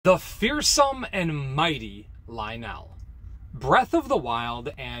The fearsome and mighty Lynel. Breath of the Wild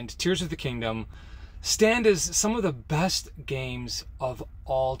and Tears of the Kingdom stand as some of the best games of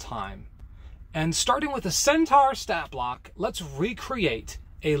all time. And starting with the Centaur stat block, let's recreate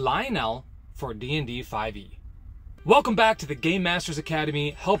a Lynel for D&D 5e. Welcome back to the Game Masters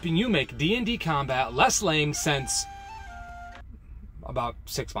Academy, helping you make D&D combat less lame since about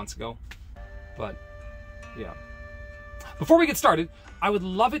 6 months ago. But yeah. Before we get started, I would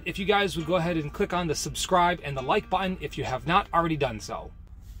love it if you guys would go ahead and click on the subscribe and the like button if you have not already done so.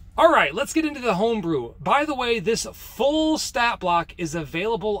 Alright, let's get into the homebrew. By the way, this full stat block is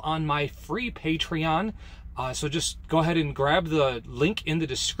available on my free Patreon. So just go ahead and grab the link in the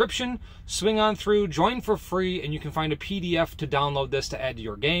description, swing on through, join for free, and you can find a PDF to download this to add to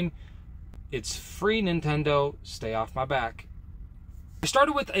your game. It's free, Nintendo. Stay off my back. I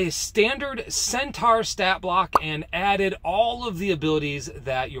started with a standard Centaur stat block and added all of the abilities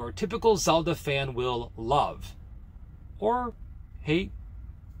that your typical Zelda fan will love. Or hate.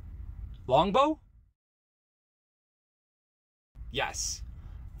 Longbow? Yes.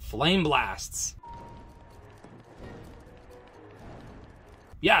 Flame blasts.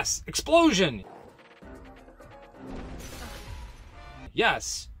 Yes. Explosion.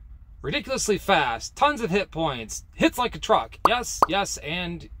 Yes. Ridiculously fast, tons of hit points, hits like a truck. Yes, yes,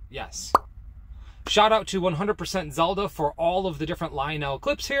 and yes. Shout out to 100% Zelda for all of the different Lynel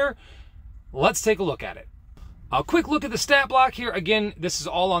clips here. Let's take a look at it. A quick look at the stat block here. Again, this is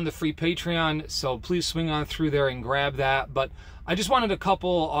all on the free Patreon, so please swing on through there and grab that. But I just wanted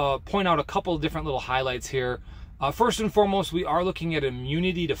to point out a couple of different little highlights here. First and foremost, we are looking at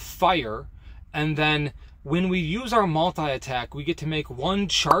immunity to fire, and then when we use our multi-attack, we get to make one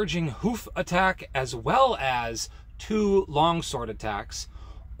charging hoof attack as well as 2 longsword attacks,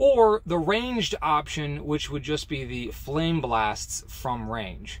 or the ranged option, which would just be the flame blasts from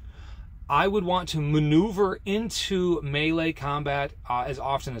range. I would want to maneuver into melee combat as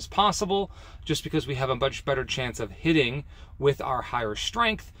often as possible, just because we have a much better chance of hitting with our higher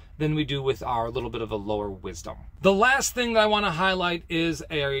strength than we do with our little bit of a lower wisdom. The last thing that I want to highlight is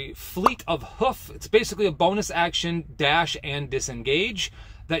a fleet of hoof. It's basically a bonus action, dash and disengage,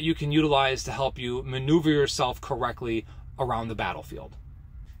 that you can utilize to help you maneuver yourself correctly around the battlefield.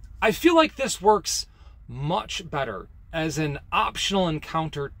 I feel like this works much better as an optional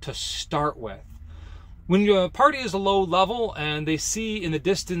encounter to start with. When your party is a low level and they see in the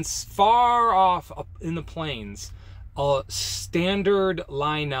distance far off up in the plains a standard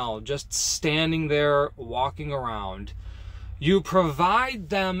Lynel just standing there walking around, you provide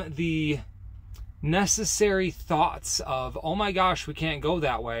them the necessary thoughts of, oh my gosh, we can't go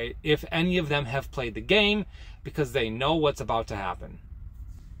that way, if any of them have played the game, because they know what's about to happen.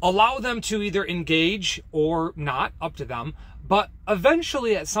 Allow them to either engage or not, up to them, but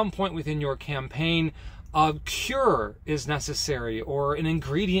eventually at some point within your campaign, a cure is necessary, or an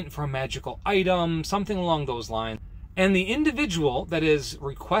ingredient for a magical item, something along those lines. And the individual that is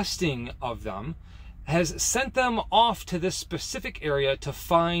requesting of them has sent them off to this specific area to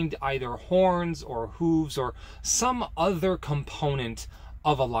find either horns or hooves or some other component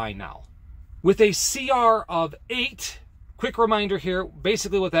of a Lynel. With a CR of 8, quick reminder here,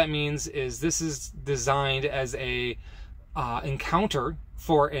 basically what that means is this is designed as a encounter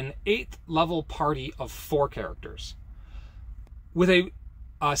for an 8th level party of 4 characters. With a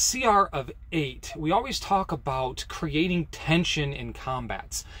CR of 8, we always talk about creating tension in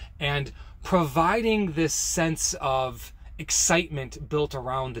combats and providing this sense of excitement built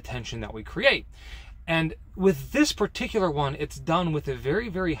around the tension that we create. And with this particular one, it's done with a very,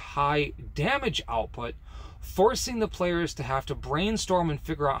 very high damage output, forcing the players to have to brainstorm and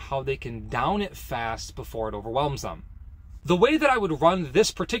figure out how they can down it fast before it overwhelms them. The way that I would run this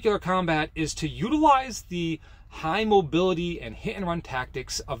particular combat is to utilize the high mobility and hit and run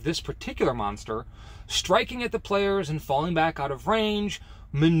tactics of this particular monster, striking at the players and falling back out of range,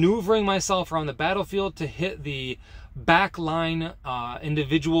 maneuvering myself around the battlefield to hit the backline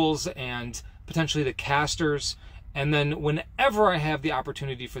individuals and potentially the casters, and then whenever I have the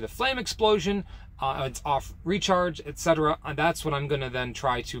opportunity for the flame explosion, it's off recharge, etc., that's when I'm going to then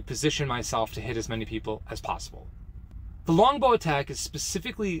try to position myself to hit as many people as possible. The longbow attack is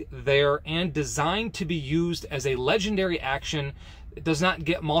specifically there and designed to be used as a legendary action. It does not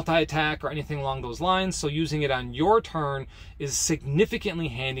get multi-attack or anything along those lines, so using it on your turn is significantly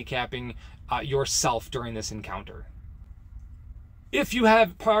handicapping yourself during this encounter. If you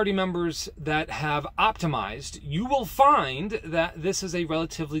have party members that have optimized, you will find that this is a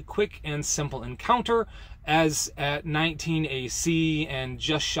relatively quick and simple encounter, as at 19 AC and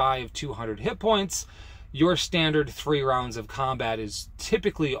just shy of 200 hit points, your standard 3 rounds of combat is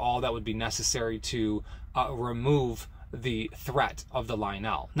typically all that would be necessary to remove the threat of the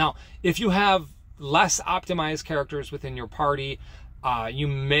Lynel. Now, if you have less optimized characters within your party, you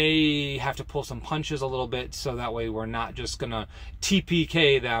may have to pull some punches a little bit, so that way we're not just gonna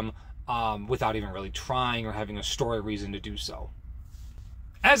TPK them without even really trying or having a story reason to do so.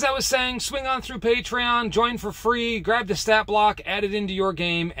 As I was saying, swing on through Patreon, join for free, grab the stat block, add it into your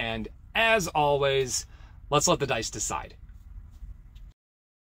game, and as always, let's let the dice decide.